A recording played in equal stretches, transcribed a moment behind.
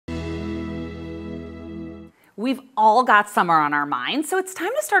We've all got summer on our minds, so it's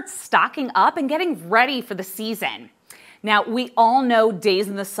time to start stocking up and getting ready for the season. Now, we all know days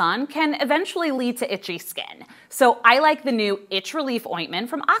in the sun can eventually lead to itchy skin. So I like the new Itch Relief Ointment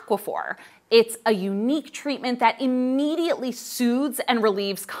from Aquaphor. It's a unique treatment that immediately soothes and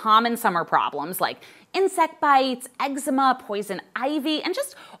relieves common summer problems like insect bites, eczema, poison ivy, and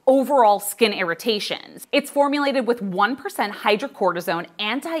just overall skin irritations. It's formulated with 1% hydrocortisone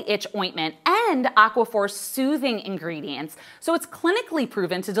anti-itch ointment and Aquaphor's soothing ingredients, so it's clinically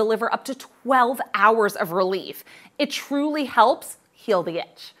proven to deliver up to 12 hours of relief. It truly helps heal the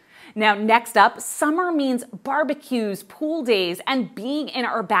itch. Now, next up, summer means barbecues, pool days, and being in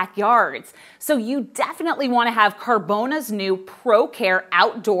our backyards. So you definitely want to have Carbona's new Pro Care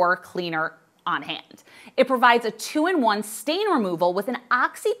Outdoor Cleaner on hand. It provides a 2-in-1 stain removal with an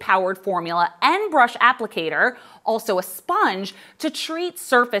oxy-powered formula and brush applicator, also a sponge, to treat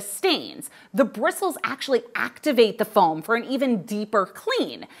surface stains. The bristles actually activate the foam for an even deeper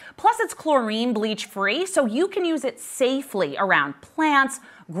clean. Plus, it's chlorine bleach-free, so you can use it safely around plants,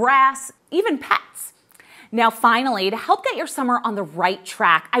 grass, even pets. Now finally, to help get your summer on the right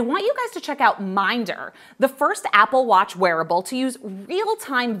track, I want you guys to check out Minder, the first Apple Watch wearable to use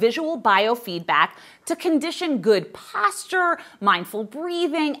real-time visual biofeedback to condition good posture, mindful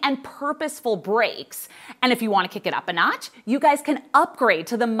breathing, and purposeful breaks. And if you want to kick it up a notch, you guys can upgrade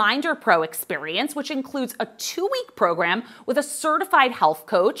to the Minder Pro experience, which includes a 2-week program with a certified health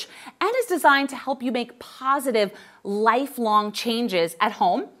coach and is designed to help you make positive, lifelong changes at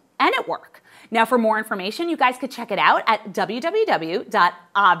home and at work. Now, for more information, you guys could check it out at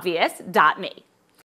www.obvious.me.